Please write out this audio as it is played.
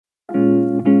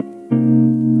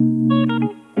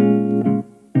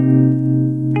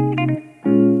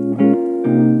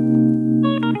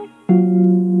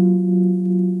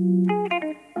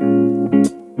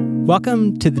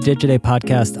Welcome to the Digiday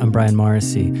podcast. I'm Brian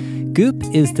Morrissey. Goop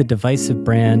is the divisive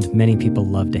brand many people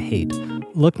love to hate.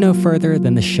 Look no further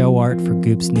than the show art for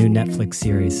Goop's new Netflix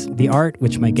series. The art,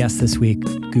 which my guest this week,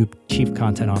 Goop Chief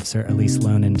Content Officer Elise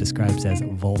Loehnen, describes as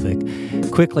vulvic,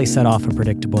 quickly set off a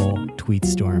predictable tweet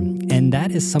storm. And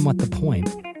that is somewhat the point.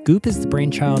 Goop is the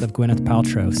brainchild of Gwyneth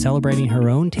Paltrow, celebrating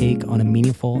her own take on a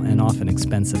meaningful and often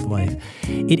expensive life.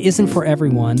 It isn't for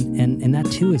everyone, and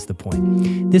that too is the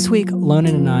point. This week,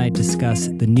 Loehnen and I discuss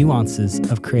the nuances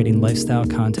of creating lifestyle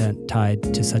content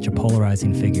tied to such a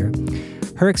polarizing figure,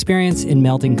 her experience in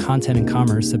melding content and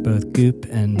commerce at both Goop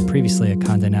and previously at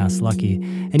Condé Nast Lucky,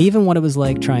 and even what it was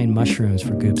like trying mushrooms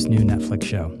for Goop's new Netflix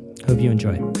show. Hope you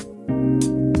enjoy.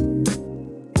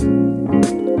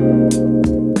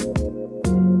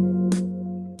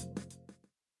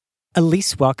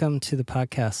 Elise, welcome to the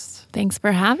podcast. Thanks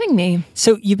for having me.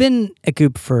 So you've been at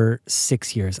Goop for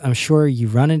 6 years. I'm sure you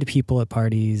run into people at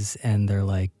parties and they're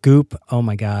like, Goop, oh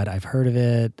my God, I've heard of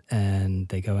it. And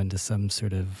they go into some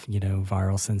sort of,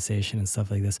 viral sensation and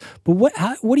stuff like this. But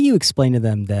what do you explain to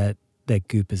them that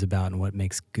Goop is about and what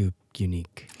makes Goop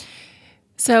unique?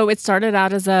 So it started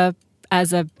out as a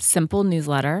simple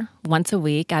newsletter once a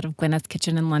week out of Gwyneth's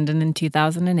kitchen in London in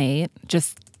 2008.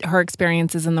 Just her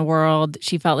experiences in the world.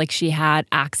 She felt like she had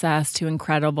access to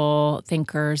incredible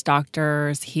thinkers,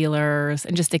 doctors, healers,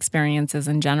 and just experiences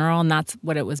in general. And that's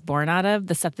what it was born out of,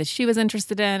 the stuff that she was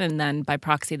interested in, and then by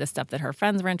proxy, the stuff that her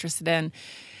friends were interested in.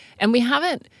 And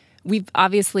we've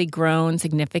obviously grown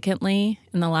significantly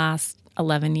in the last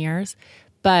 11 years,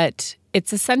 but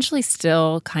it's essentially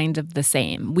still kind of the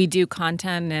same. We do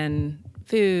content in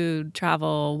food,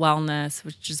 travel, wellness,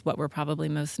 which is what we're probably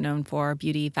most known for,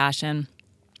 beauty, fashion.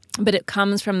 But it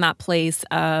comes from that place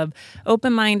of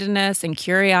open-mindedness and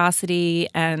curiosity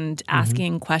and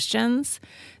asking questions.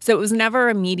 So it was never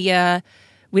a media.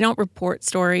 We don't report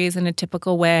stories in a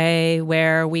typical way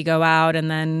where we go out and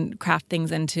then craft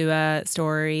things into a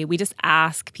story. We just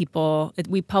ask people.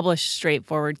 We publish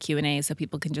straightforward Q&A so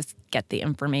people can just get the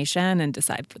information and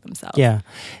decide for themselves. Yeah.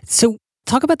 So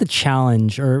talk about the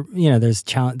challenge, or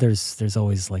there's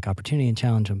always like opportunity and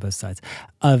challenge on both sides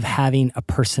of having a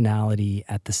personality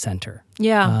at the center.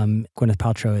 Yeah. Gwyneth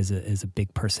Paltrow is a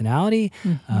big personality.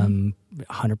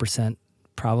 100%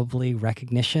 probably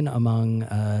recognition among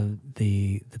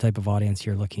the type of audience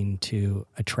you're looking to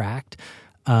attract.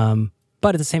 But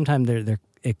at the same time,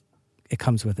 it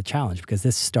comes with a challenge because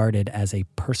this started as a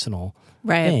personal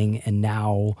thing, and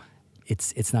now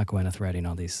it's not Gwyneth writing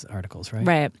all these articles, right?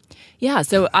 Right. Yeah.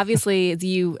 So obviously, as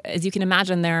you can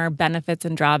imagine, there are benefits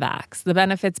and drawbacks. The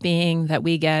benefits being that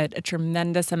we get a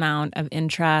tremendous amount of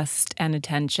interest and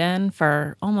attention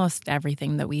for almost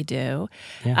everything that we do.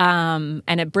 Yeah.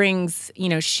 And it brings,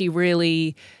 she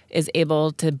really is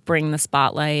able to bring the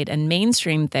spotlight and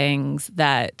mainstream things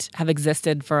that have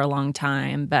existed for a long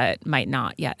time, but might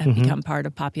not yet have become part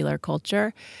of popular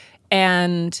culture.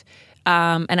 And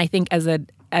I think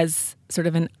as sort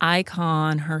of an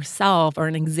icon herself, or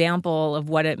an example of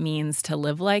what it means to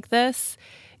live like this,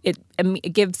 it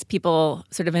gives people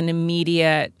sort of an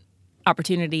immediate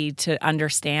opportunity to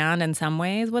understand in some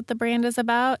ways what the brand is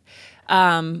about.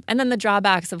 And then the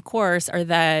drawbacks, of course, are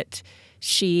that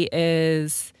she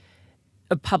is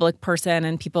a public person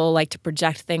and people like to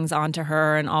project things onto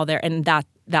her and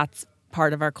that's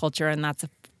part of our culture, and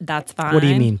that's fine. What do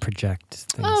you mean project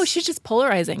things? Oh, she's just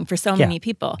polarizing for so many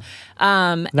people.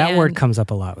 That word comes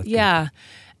up a lot with people. Yeah.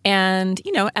 And,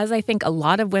 as I think a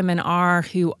lot of women are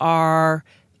who are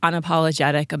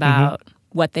unapologetic about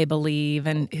what they believe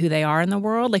and who they are in the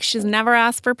world. Like, she's never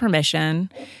asked for permission.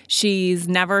 She's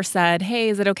never said, hey,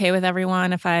 is it okay with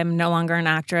everyone if I'm no longer an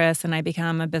actress and I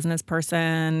become a business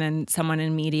person and someone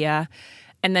in media?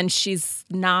 And then she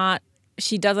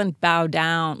doesn't bow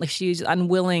down. Like, she's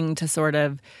unwilling to sort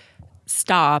of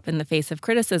stop in the face of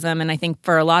criticism. And I think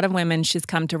for a lot of women, she's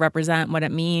come to represent what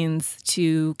it means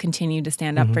to continue to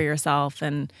stand up for yourself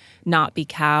and not be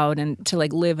cowed and to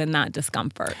live in that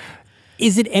discomfort.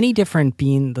 Is it any different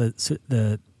being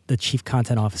the chief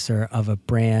content officer of a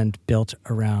brand built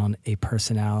around a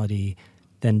personality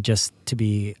than just to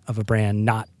be of a brand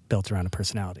not built around a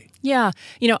personality? Yeah.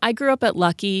 I grew up at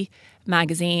Lucky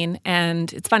magazine,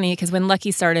 and it's funny because when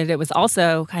Lucky started, it was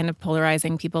also kind of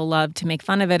polarizing. People loved to make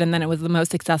fun of it, and then it was the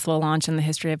most successful launch in the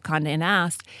history of Condé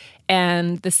Nast.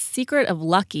 And the secret of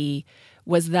Lucky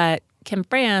was that Kim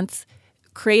France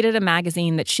created a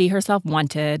magazine that she herself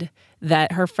wanted,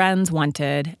 that her friends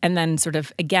wanted. And then sort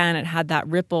of, again, it had that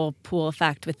ripple pool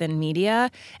effect within media.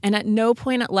 And at no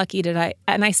point at Lucky did I,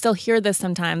 and I still hear this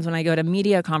sometimes when I go to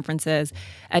media conferences,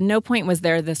 at no point was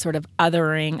there this sort of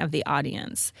othering of the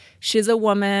audience. She's a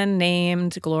woman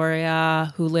named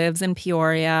Gloria who lives in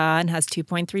Peoria and has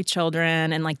 2.3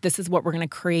 children. And like, this is what we're going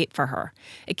to create for her.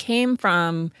 It came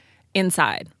from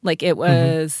inside. Like it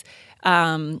was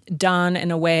done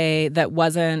in a way that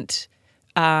wasn't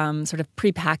sort of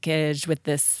prepackaged with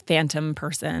this phantom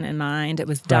person in mind. It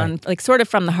was done like sort of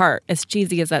from the heart, as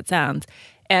cheesy as that sounds.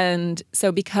 And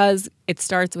so because it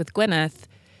starts with Gwyneth,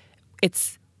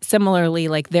 it's similarly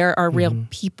like there are real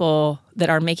people that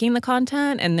are making the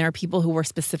content and there are people who we're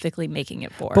specifically making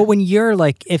it for. But when you're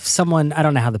like, if someone, I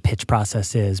don't know how the pitch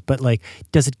process is, but like,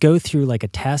 does it go through like a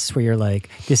test where you're like,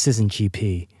 this isn't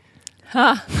GP?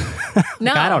 No.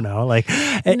 Like, I don't know. Like,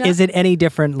 is it any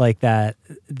different like that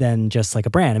than just like a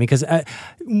brand? I mean, because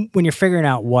when you're figuring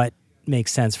out what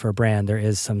makes sense for a brand, there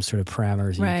is some sort of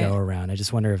parameters you go around. I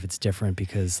just wonder if it's different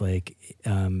because like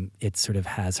it sort of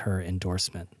has her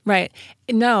endorsement. Right.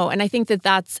 No, and I think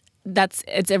that's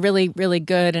it's a really, really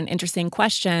good and interesting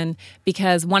question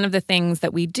because one of the things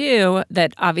that we do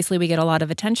that obviously we get a lot of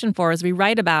attention for is we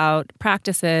write about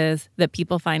practices that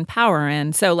people find power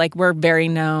in. So like we're very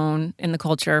known in the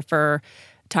culture for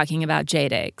talking about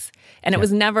jade eggs. And it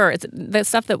was never, the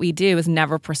stuff that we do is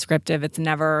never prescriptive. It's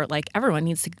never like everyone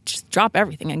needs to just drop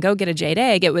everything and go get a jade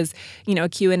egg. It was, a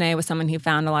Q&A with someone who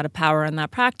found a lot of power in that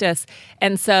practice.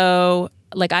 And so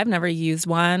like I've never used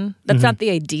one. That's not the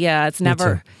idea. It's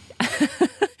never...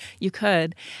 You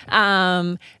could.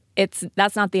 That's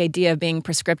not the idea of being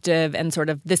prescriptive and sort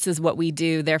of this is what we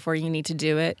do, therefore you need to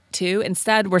do it too.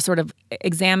 Instead, we're sort of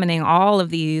examining all of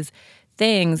these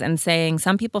things and saying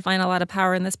some people find a lot of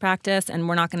power in this practice and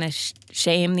we're not going to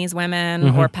shame these women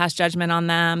or pass judgment on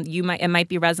them. It might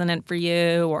be resonant for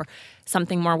you or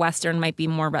something more Western might be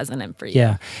more resonant for you.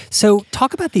 Yeah. So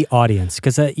talk about the audience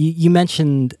because you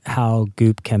mentioned how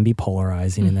Goop can be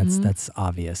polarizing and that's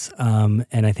obvious. And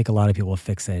I think a lot of people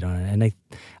fixate on it. And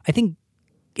I think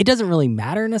it doesn't really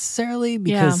matter necessarily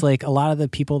because like a lot of the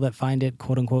people that find it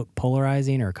quote unquote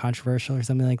polarizing or controversial or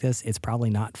something like this, it's probably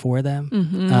not for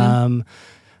them.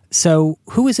 So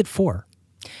who is it for?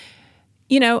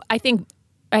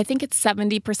 I think it's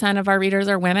 70% of our readers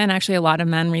are women. Actually, a lot of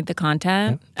men read the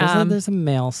content. There's a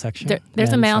male section.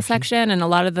 There's a male section, and a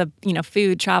lot of the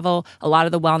food, travel, a lot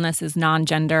of the wellness is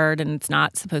non-gendered, and it's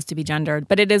not supposed to be gendered.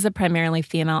 But it is a primarily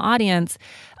female audience,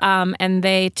 and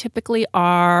they typically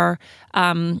are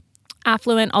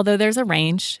affluent, although there's a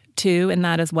range too in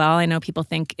that as well. I know people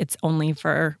think it's only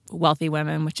for wealthy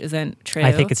women, which isn't true.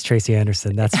 I think it's Tracy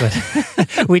Anderson. That's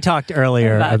what we talked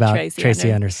earlier about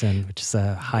Tracy Anderson, which is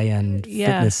a high-end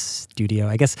fitness studio.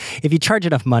 I guess if you charge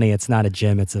enough money, it's not a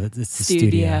gym; it's a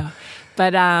studio.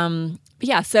 But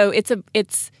so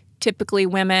it's typically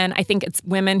women. I think it's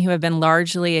women who have been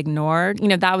largely ignored.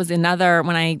 That was another,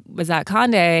 when I was at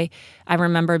Condé, I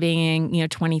remember being,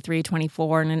 23,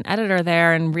 24 and an editor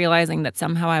there and realizing that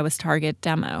somehow I was target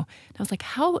demo. And I was like,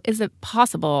 how is it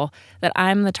possible that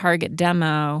I'm the target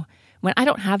demo when I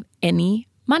don't have any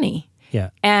money? Yeah.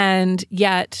 And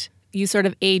yet you sort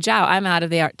of age out.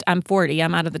 I'm 40.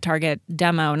 I'm out of the target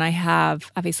demo and I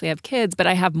obviously have kids, but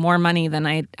I have more money than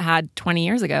I had 20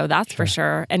 years ago. That's for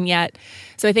sure. And yet,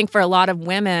 so I think for a lot of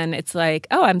women, it's like,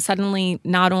 oh, I'm suddenly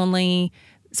not only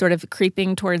sort of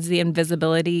creeping towards the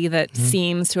invisibility that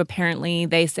seems to apparently,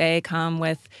 they say, come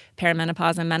with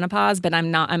perimenopause and menopause, but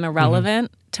I'm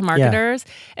irrelevant to marketers.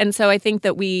 Yeah. And so I think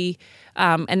that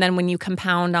and then when you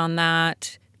compound on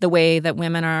that, the way that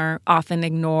women are often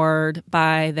ignored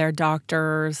by their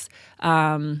doctors,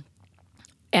 and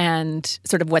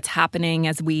sort of what's happening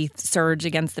as we surge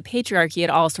against the patriarchy, it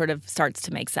all sort of starts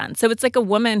to make sense. So it's like a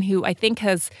woman who I think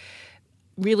has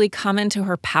really come into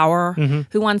her power,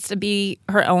 who wants to be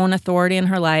her own authority in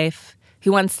her life,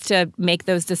 who wants to make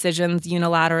those decisions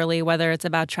unilaterally, whether it's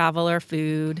about travel or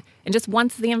food, and just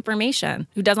wants the information,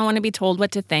 who doesn't want to be told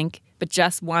what to think, but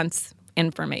just wants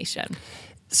information.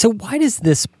 So why does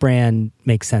this brand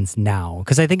make sense now?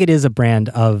 Because I think it is a brand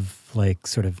of like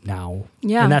sort of now.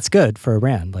 Yeah. And that's good for a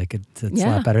brand. Like it's a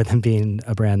lot better than being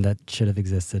a brand that should have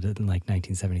existed in like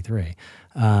 1973.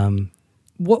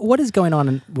 What is going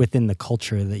on within the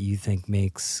culture that you think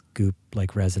makes Goop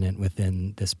like resonant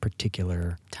within this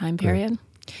particular time period?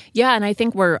 Yeah, and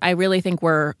I really think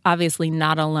we're obviously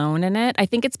not alone in it. I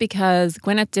think it's because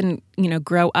Gwyneth didn't,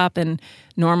 grow up in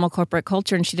normal corporate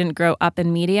culture and she didn't grow up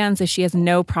in media. And so she has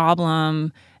no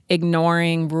problem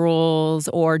ignoring rules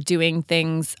or doing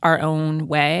things our own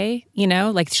way,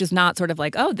 like it's just not sort of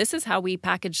like, oh, this is how we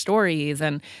package stories.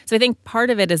 And so I think part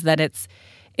of it is that it's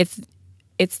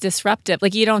disruptive.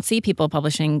 Like you don't see people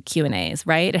publishing Q&As,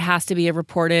 right? It has to be a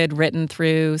reported, written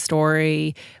through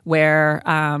story where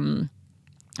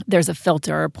there's a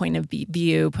filter or point of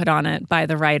view put on it by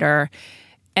the writer.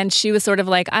 And she was sort of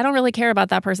like, I don't really care about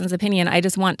that person's opinion. I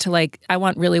just want to I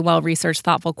want really well-researched,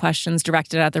 thoughtful questions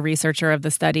directed at the researcher of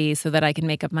the study so that I can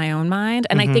make up my own mind.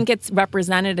 And I think it's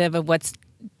representative of what's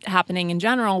happening in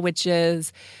general, which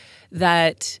is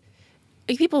that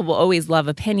people will always love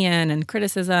opinion and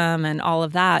criticism and all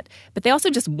of that, but they also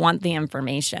just want the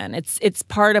information. It's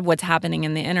part of what's happening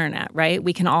in the internet, right?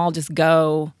 We can all just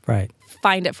go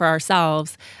find it for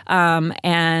ourselves.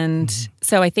 And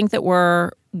so I think that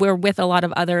we're with a lot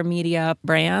of other media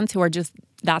brands who are just,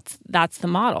 that's the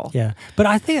model. Yeah. But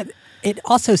I think it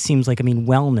also seems like,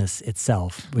 wellness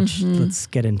itself, which let's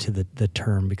get into the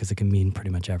term because it can mean pretty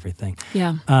much everything.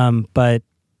 Yeah. But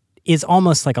is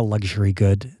almost like a luxury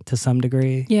good to some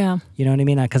degree. Yeah. You know what I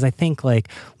mean? Because I think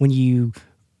like when you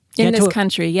in this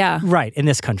country, yeah. Right, in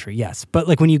this country, yes. But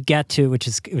like when you get to, which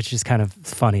is kind of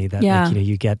funny that like,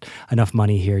 you get enough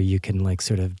money here, you can like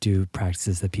sort of do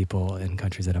practices that people in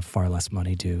countries that have far less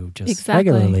money do just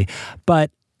regularly. But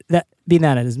that being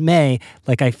that as may,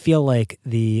 like I feel like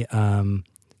the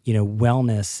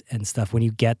wellness and stuff, when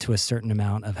you get to a certain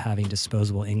amount of having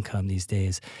disposable income these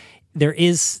days,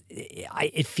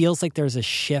 it feels like there's a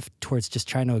shift towards just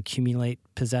trying to accumulate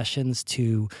possessions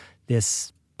to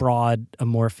this broad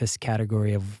amorphous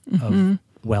category of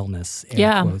wellness,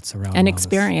 air quotes around and wellness.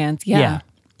 Experience,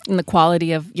 and the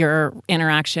quality of your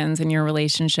interactions and your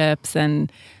relationships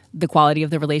and the quality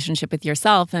of the relationship with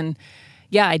yourself. And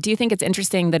I do think it's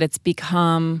interesting that it's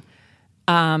become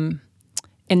in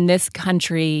this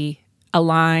country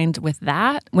aligned with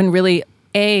that when really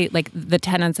like the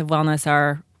tenets of wellness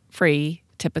are free.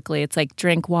 Typically it's like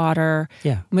drink water,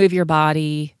 move your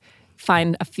body,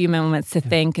 find a few moments to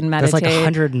think and meditate. There's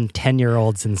like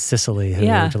 110-year-olds in Sicily who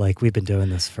are like, we've been doing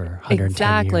this for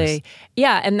 110 years.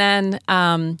 Yeah. And then,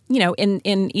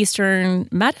 in Eastern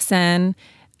medicine,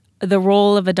 the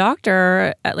role of a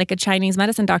doctor, like a Chinese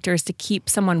medicine doctor, is to keep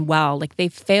someone well. Like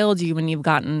they've failed you when you've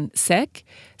gotten sick.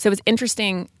 So it's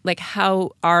interesting, like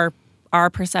how our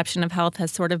perception of health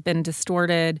has sort of been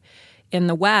distorted in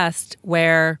the West,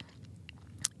 where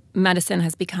medicine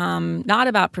has become not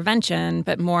about prevention,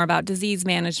 but more about disease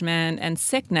management and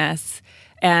sickness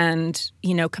and,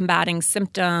 combating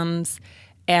symptoms.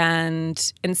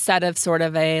 And instead of sort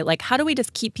of like, how do we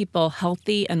just keep people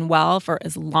healthy and well for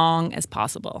as long as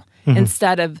possible?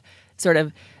 Instead of sort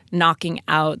of knocking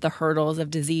out the hurdles of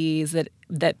disease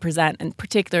that present, and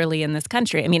particularly in this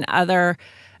country. Other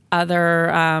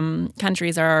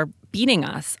countries are beating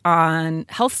us on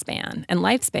health span and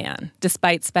lifespan,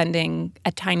 despite spending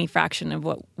a tiny fraction of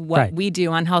what we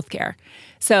do on healthcare.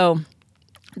 So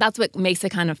that's what makes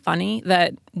it kind of funny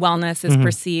that wellness is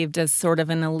perceived as sort of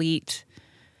an elite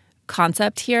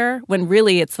concept here, when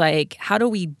really it's like, how do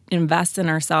we invest in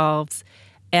ourselves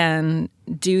and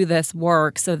do this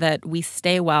work so that we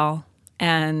stay well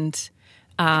and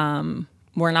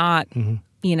we're not,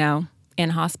 in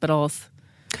hospitals.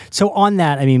 So on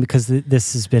that, because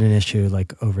this has been an issue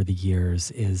like over the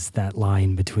years, is that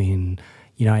line between,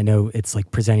 I know it's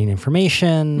like presenting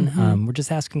information, we're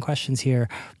just asking questions here,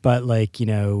 but like,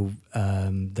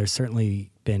 there's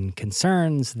certainly been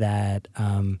concerns that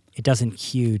it doesn't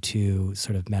hew to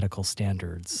sort of medical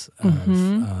standards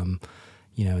of,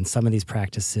 and some of these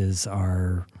practices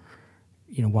are,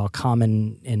 while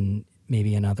common in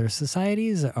maybe in other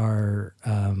societies, are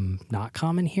not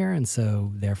common here. And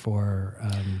so therefore...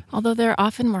 although they're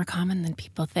often more common than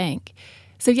people think.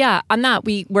 So on that,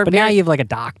 we're But now you have like a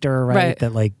doctor, right?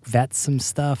 That like vets some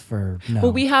stuff, or no?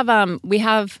 Well, we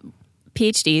have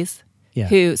PhDs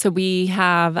so we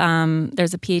have,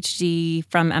 there's a PhD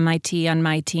from MIT on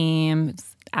my team,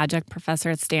 adjunct professor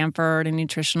at Stanford in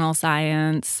nutritional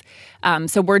science.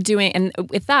 So we're doing, and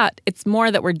with that, it's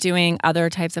more that we're doing other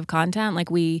types of content. Like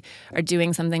we are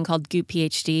doing something called Goop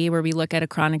PhD, where we look at a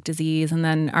chronic disease and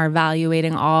then are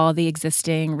evaluating all the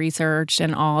existing research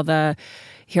and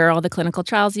here are all the clinical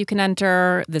trials you can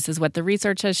enter. This is what the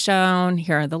research has shown.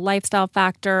 Here are the lifestyle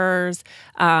factors.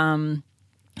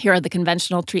 Here are the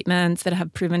conventional treatments that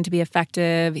have proven to be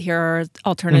effective. Here are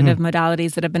alternative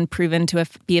modalities that have been proven to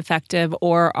be effective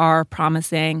or are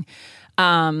promising,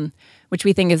 which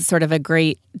we think is sort of a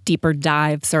great deeper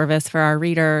dive service for our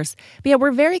readers. But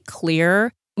we're very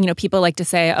clear. People like to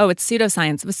say, oh, it's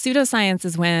pseudoscience. But pseudoscience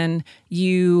is when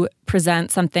you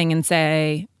present something and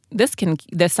say,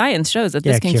 the science shows that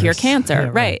this can cure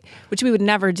cancer, right? Which we would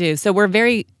never do. So we're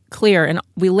very clear, and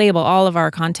we label all of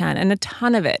our content, and a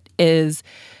ton of it is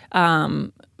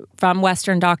from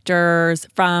Western doctors,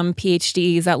 from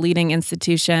PhDs at leading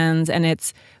institutions, and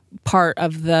it's part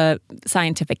of the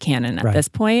scientific canon at this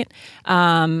point.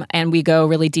 And we go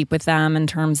really deep with them in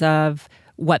terms of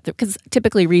because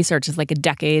typically research is like a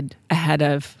decade ahead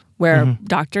of where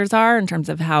doctors are in terms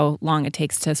of how long it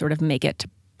takes to sort of make it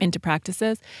into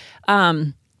practices.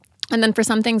 And then for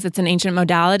some things, it's an ancient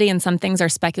modality, and some things are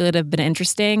speculative but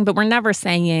interesting. But we're never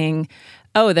saying,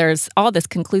 oh, there's all this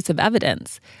conclusive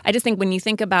evidence. I just think when you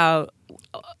think about,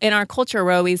 in our culture,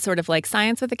 we're always sort of like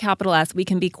science with a capital S. We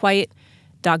can be quite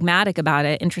dogmatic about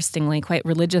it, interestingly, quite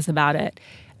religious about it.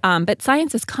 But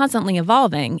science is constantly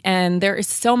evolving, and there is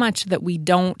so much that we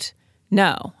don't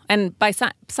know. And by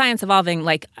science evolving,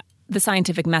 like the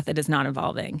scientific method is not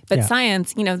evolving. But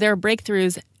science, there are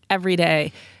breakthroughs every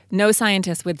day. No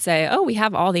scientist would say, oh, we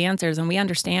have all the answers and we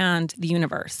understand the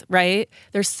universe, right?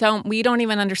 We don't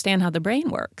even understand how the brain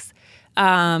works.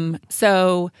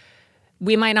 So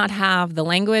we might not have the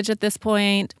language at this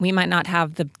point. We might not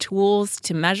have the tools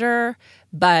to measure,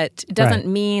 but it doesn't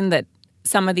mean that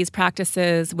some of these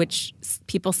practices, which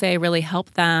people say really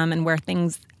help them and where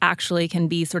things actually can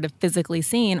be sort of physically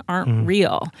seen, aren't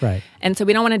real. Right. And so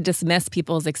we don't want to dismiss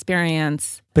people's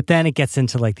experience. But then it gets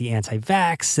into like the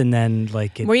anti-vax, and then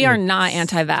like we are not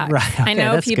anti-vax. Right. Okay, I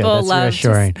know people love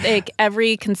like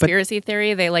every conspiracy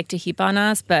theory they like to heap on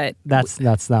us, but that's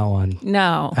not one.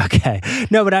 No. Okay.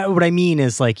 No, but what I mean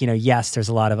is like, yes, there's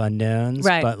a lot of unknowns,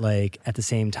 right. But like at the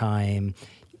same time,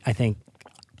 I think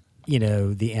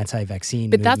the anti-vaccine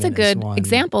But that's a movement good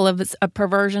example of a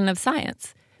perversion of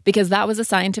science, because that was a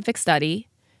scientific study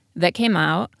that came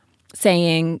out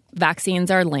saying vaccines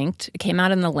are linked. It came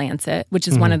out in The Lancet, which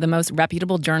is one of the most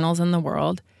reputable journals in the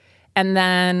world. And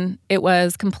then it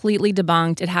was completely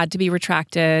debunked. It had to be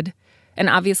retracted. And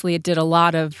obviously it did a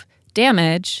lot of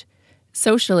damage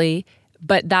socially,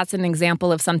 but that's an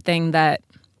example of something that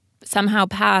somehow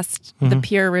passed the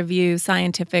peer review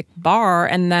scientific bar,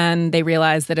 and then they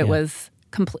realized that it was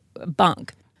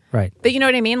bunk. Right. But you know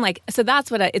what I mean? Like, so that's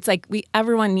what it's like.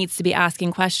 Everyone needs to be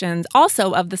asking questions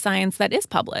also of the science that is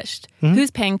published.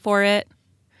 Who's paying for it?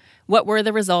 What were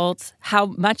the results? How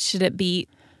much should it be?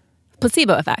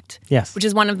 Placebo effect. Yes. Which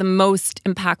is one of the most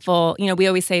impactful. We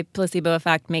always say placebo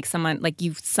effect makes someone like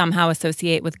you somehow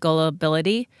associate with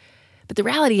gullibility. But the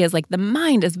reality is, like, the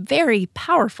mind is very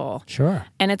powerful. Sure.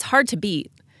 And it's hard to beat.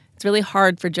 It's really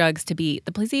hard for drugs to beat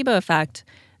the placebo effect.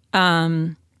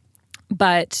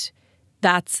 But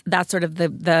that's sort of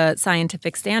the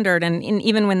scientific standard. And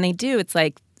even when they do, it's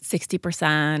like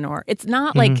 60%, or it's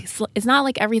not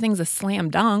like everything's a slam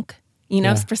dunk.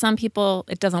 For some people,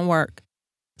 it doesn't work.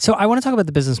 So I want to talk about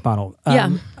the business model.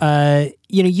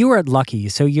 You were at Lucky,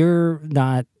 so you're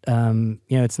not,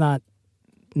 it's not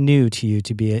new to you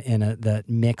to be in that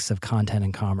mix of content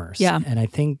and commerce. Yeah. And I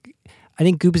think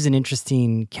Goop is an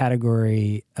interesting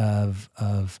category of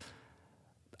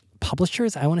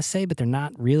publishers, I want to say, but they're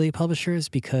not really publishers,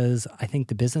 because I think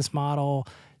the business model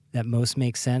that most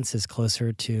makes sense is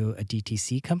closer to a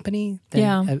DTC company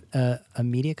than a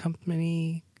media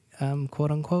company,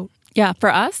 quote unquote. Yeah, for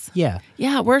us? Yeah.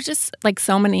 Yeah, we're just like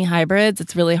so many hybrids,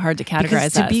 it's really hard to categorize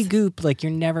because to us. be Goop, like,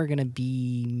 you're never going to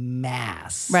be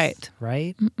mass. Right?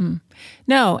 Mm-mm.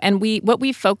 No, and what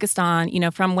we focused on,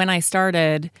 from when I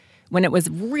started, when it was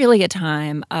really a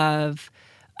time of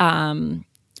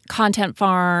content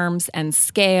farms and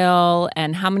scale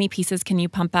and how many pieces can you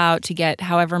pump out to get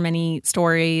however many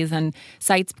stories, and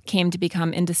sites came to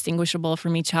become indistinguishable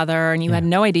from each other, and you had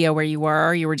no idea where you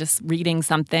were just reading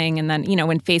something. And then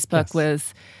when Facebook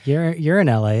was you're in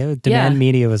LA, demand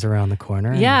media was around the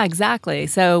corner. Yeah, exactly.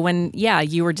 So when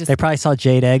you were just, they probably saw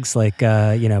Jade Eggs like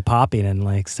popping and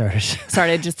like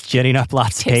started just getting up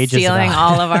lots of pages, stealing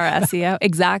all of our SEO.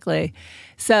 Exactly.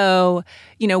 So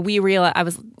we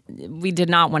realized we did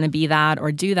not want to be that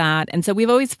or do that. And so we've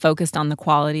always focused on the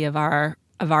quality of our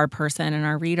person and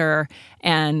our reader,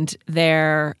 and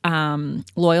their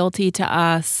loyalty to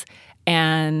us,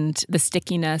 and the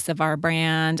stickiness of our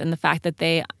brand, and the fact that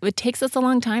it takes us a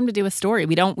long time to do a story.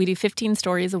 We do 15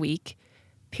 stories a week,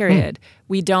 period.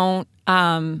 We don't,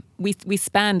 we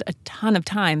spend a ton of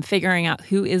time figuring out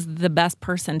who is the best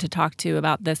person to talk to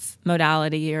about this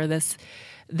modality or this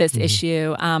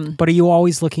issue. But are you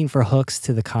always looking for hooks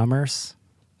to the commerce?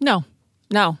 No.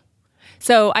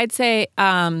 So I'd say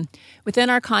within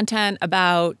our content,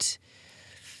 about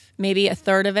maybe a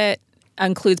third of it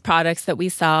includes products that we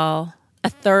sell. A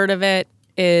third of it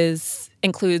is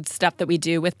includes stuff that we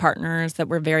do with partners that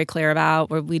we're very clear about,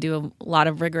 where we do a lot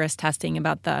of rigorous testing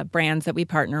about the brands that we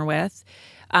partner with.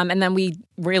 And then we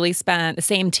really spend the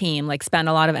same team, like spend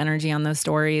a lot of energy on those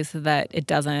stories so that it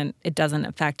doesn't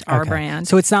affect our brand.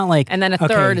 So it's not like, and then a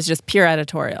third is just pure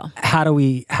editorial. How the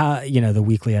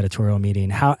weekly editorial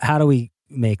meeting, how do we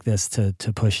make this to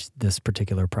push this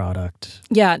particular product?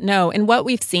 Yeah, no. And what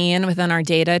we've seen within our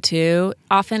data too,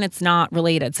 often it's not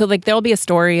related. So like there'll be a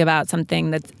story about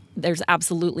something that there's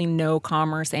absolutely no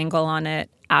commerce angle on it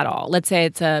at all. Let's say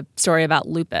it's a story about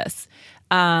lupus.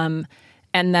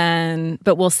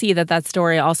 But we'll see that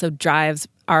story also drives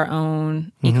our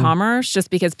own e-commerce, just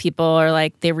because people are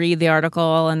like, they read the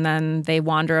article and then they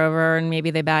wander over and maybe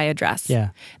they buy a dress. Yeah.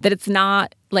 That it's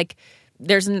not like,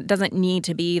 doesn't need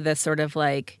to be this sort of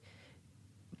like,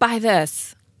 buy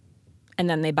this and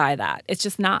then they buy that. It's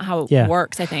just not how it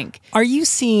works, I think. Are you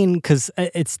seeing, because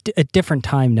it's a different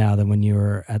time now than when you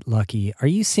were at Lucky, are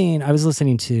you seeing, I was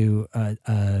listening to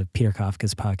Peter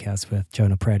Kafka's podcast with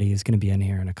Jonah Preddy, who's going to be in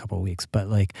here in a couple of weeks, but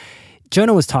like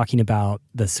Jonah was talking about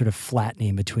the sort of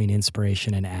flattening between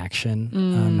inspiration and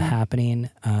action happening,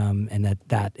 and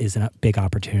that is a big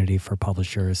opportunity for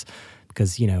publishers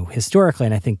because, historically,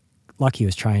 and I think Lucky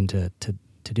was trying to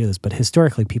do this, but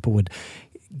historically people would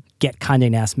get Condé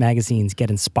Nast magazines,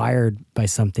 get inspired by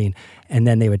something, and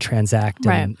then they would transact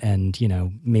and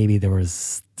maybe there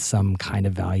was some kind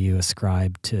of value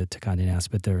ascribed to Condé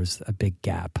Nast, but there was a big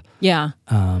gap. Yeah.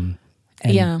 And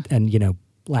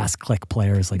last click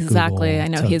players like exactly. Google I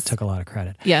know took a lot of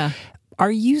credit. Yeah.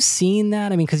 Are you seeing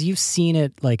that? I mean, because you've seen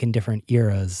it like in different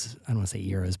eras, I don't want to say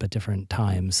eras, but different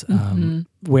times,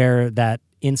 where that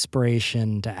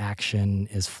inspiration to action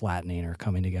is flattening or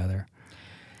coming together.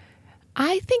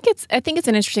 I think it's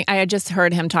an interesting. I had just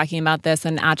heard him talking about this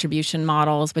and attribution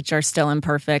models, which are still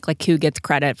imperfect. Like who gets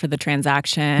credit for the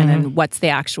transaction and what's the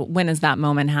actual, when is that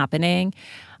moment happening?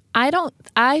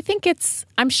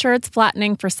 I'm sure it's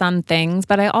flattening for some things,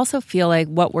 but I also feel like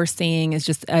what we're seeing is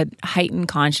just a heightened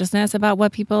consciousness about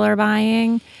what people are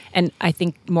buying. And I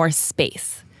think more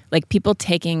space, like people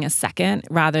taking a second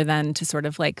rather than to sort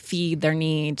of like feed their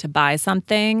need to buy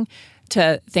something,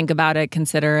 to think about it,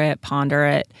 consider it, ponder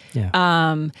it.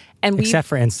 Yeah. Except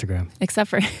for Instagram.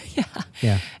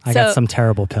 Yeah. I got some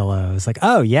terrible pillow. It was like,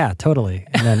 oh yeah, totally.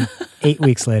 And then 8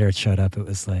 weeks later it showed up. It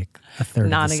was like a third of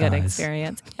the size. Not a good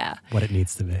experience. Yeah. What it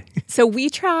needs to be. So we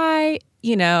try,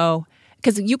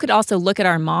 because you could also look at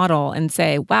our model and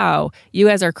say, wow, you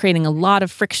guys are creating a lot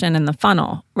of friction in the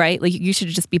funnel, right? Like you should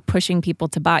just be pushing people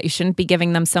to buy. You shouldn't be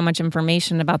giving them so much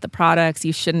information about the products.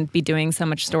 You shouldn't be doing so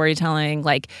much storytelling,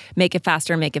 like make it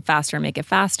faster, make it faster, make it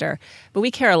faster. But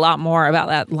we care a lot more about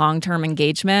that long-term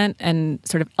engagement and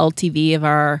sort of LTV of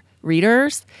our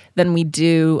readers than we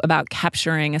do about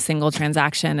capturing a single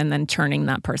transaction and then churning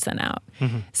that person out.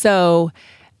 So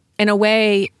in a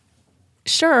way,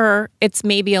 sure, it's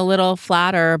maybe a little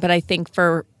flatter, but I think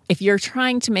if you're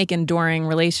trying to make enduring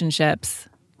relationships,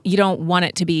 you don't want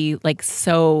it to be like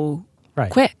so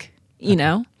quick, you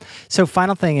know? So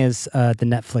final thing is the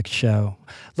Netflix show.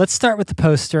 Let's start with the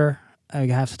poster. I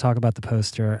have to talk about the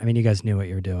poster. I mean, you guys knew what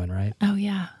you were doing, right? Oh,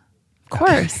 yeah. Of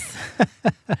course.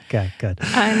 Okay, good.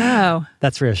 I know.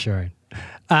 That's reassuring.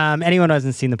 Anyone who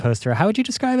hasn't seen the poster, how would you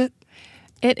describe it?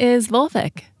 It is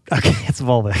vulvic. Okay, it's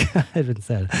vulvic. I've been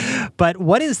said. But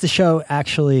what is the show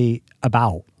actually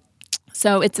about?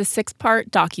 So it's a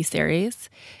 6-part docuseries,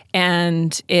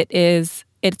 and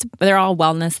they're all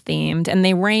wellness themed, and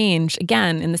they range,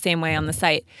 again, in the same way on the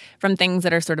site, from things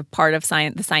that are sort of part of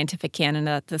the scientific canon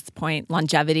at this point,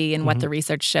 longevity and what the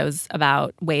research shows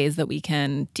about ways that we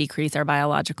can decrease our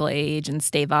biological age and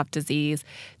stave off disease,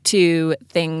 to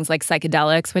things like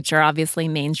psychedelics, which are obviously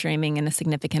mainstreaming in a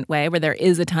significant way, where there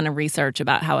is a ton of research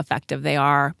about how effective they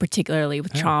are, particularly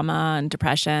with trauma and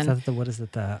depression. What is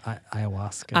it, the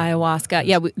ayahuasca? Ayahuasca.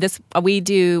 Yeah, we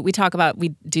do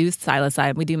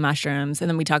psilocybin, we do mushrooms, and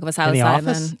then we talk about psilocybin. In the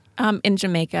office? In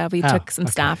Jamaica. We took some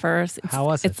staffers. How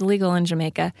was it? It's legal in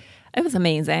Jamaica. It was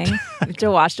amazing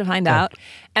to watch to find out.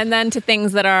 And then to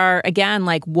things that are, again,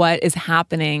 like what is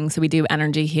happening. So we do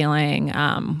energy healing.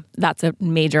 That's a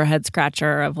major head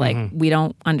scratcher of like, we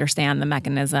don't understand the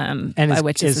mechanism by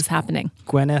which this is happening.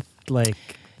 Gwyneth, like...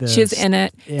 She's in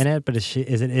it. But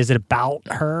is it about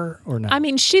her or not? I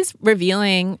mean, she's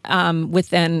revealing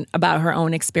about her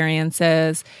own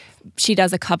experiences. She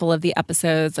does a couple of the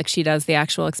episodes, like she does the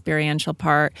actual experiential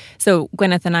part. So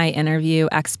Gwyneth and I interview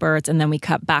experts, and then we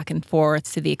cut back and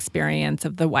forth to the experience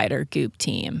of the wider Goop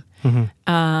team.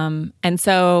 And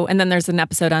then there's an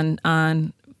episode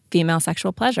on female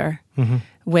sexual pleasure,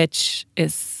 which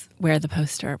is wear the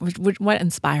poster? What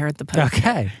inspired the poster?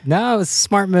 Okay. No, it was a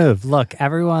smart move. Look,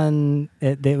 everyone,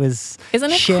 it was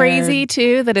Isn't it shared crazy,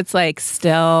 too, that it's like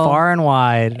still... far and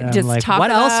wide. Just I'm like, talk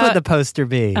what else about- would the poster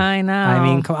be? I know. I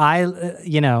mean,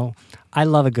 I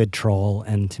love a good troll.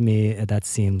 And to me, that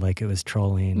seemed like it was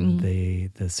trolling the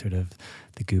sort of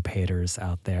the Goop haters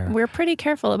out there. We're pretty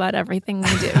careful about everything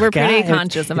we do. We're pretty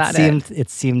conscious about it. It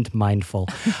seemed mindful.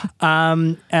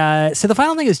 So the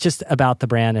final thing is just about the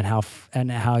brand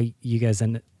and how you guys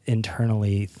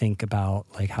internally think about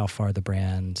like how far the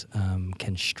brand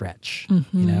can stretch.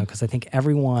 Because I think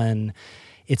everyone,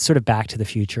 it's sort of Back to the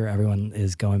Future. Everyone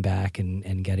is going back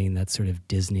and getting that sort of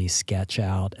Disney sketch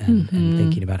out and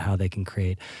thinking about how they can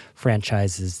create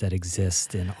franchises that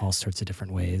exist in all sorts of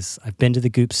different ways. I've been to the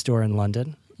Goop store in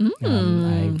London.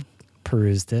 I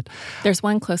perused it. There's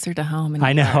one closer to home.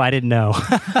 I know. I didn't know.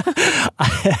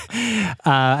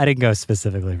 I didn't go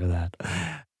specifically for that,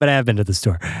 but I have been to the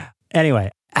store.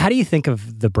 Anyway, how do you think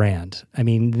of the brand? I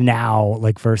mean, now,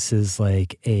 like versus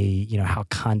like how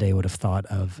Condé would have thought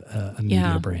of a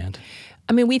media brand.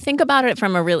 I mean, we think about it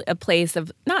from a place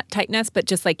of not tightness, but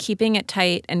just like keeping it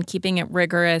tight and keeping it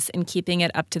rigorous and keeping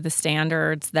it up to the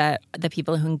standards that the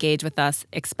people who engage with us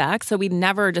expect. So we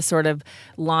never just sort of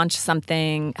launch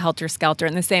something helter-skelter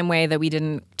in the same way that we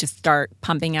didn't just start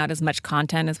pumping out as much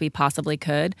content as we possibly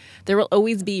could. There will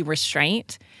always be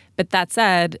restraint. But that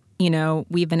said,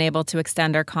 we've been able to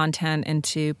extend our content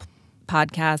into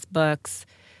podcasts, books,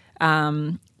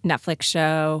 Netflix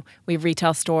show. We have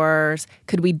retail stores.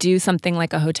 Could we do something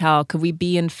like a hotel? Could we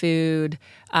be in food?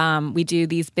 We do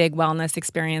these big wellness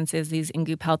experiences, these in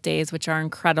Goop Health Days, which are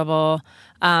incredible.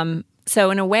 So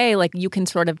in a way, like you can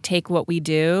sort of take what we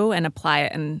do and apply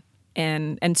it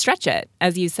and stretch it,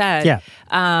 as you said,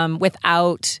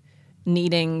 without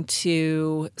needing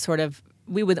to sort of.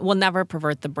 We'll never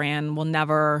pervert the brand. We'll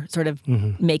never sort of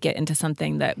make it into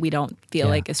something that we don't feel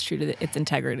like is true to its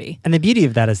integrity. And the beauty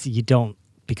of that is you don't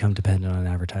become dependent on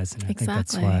advertising. I Exactly. think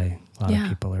that's why a lot of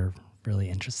people are really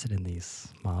interested in these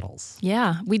models.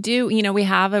 Yeah, we do. We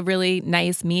have a really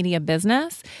nice media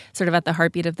business sort of at the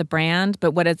heartbeat of the brand.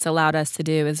 But what it's allowed us to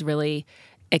do is really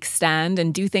extend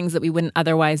and do things that we wouldn't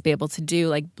otherwise be able to do,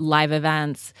 like live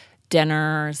events,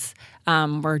 dinners.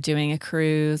 We're doing a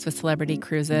cruise with Celebrity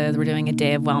Cruises. We're doing a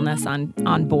day of wellness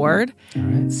on board. All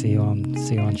right. See you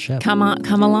on ship. Come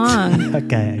along.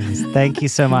 Okay. Thank you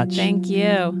so much. Thank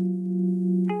you.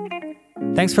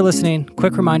 Thanks for listening.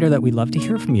 Quick reminder that we'd love to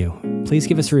hear from you. Please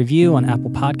give us a review on Apple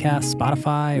Podcasts,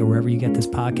 Spotify, or wherever you get this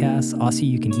podcast. Also,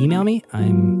 you can email me.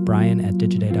 I'm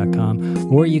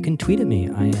brian@digiday.com. Or you can tweet at me.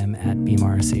 I am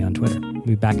 @bmorrissey on Twitter. We'll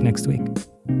be back next week.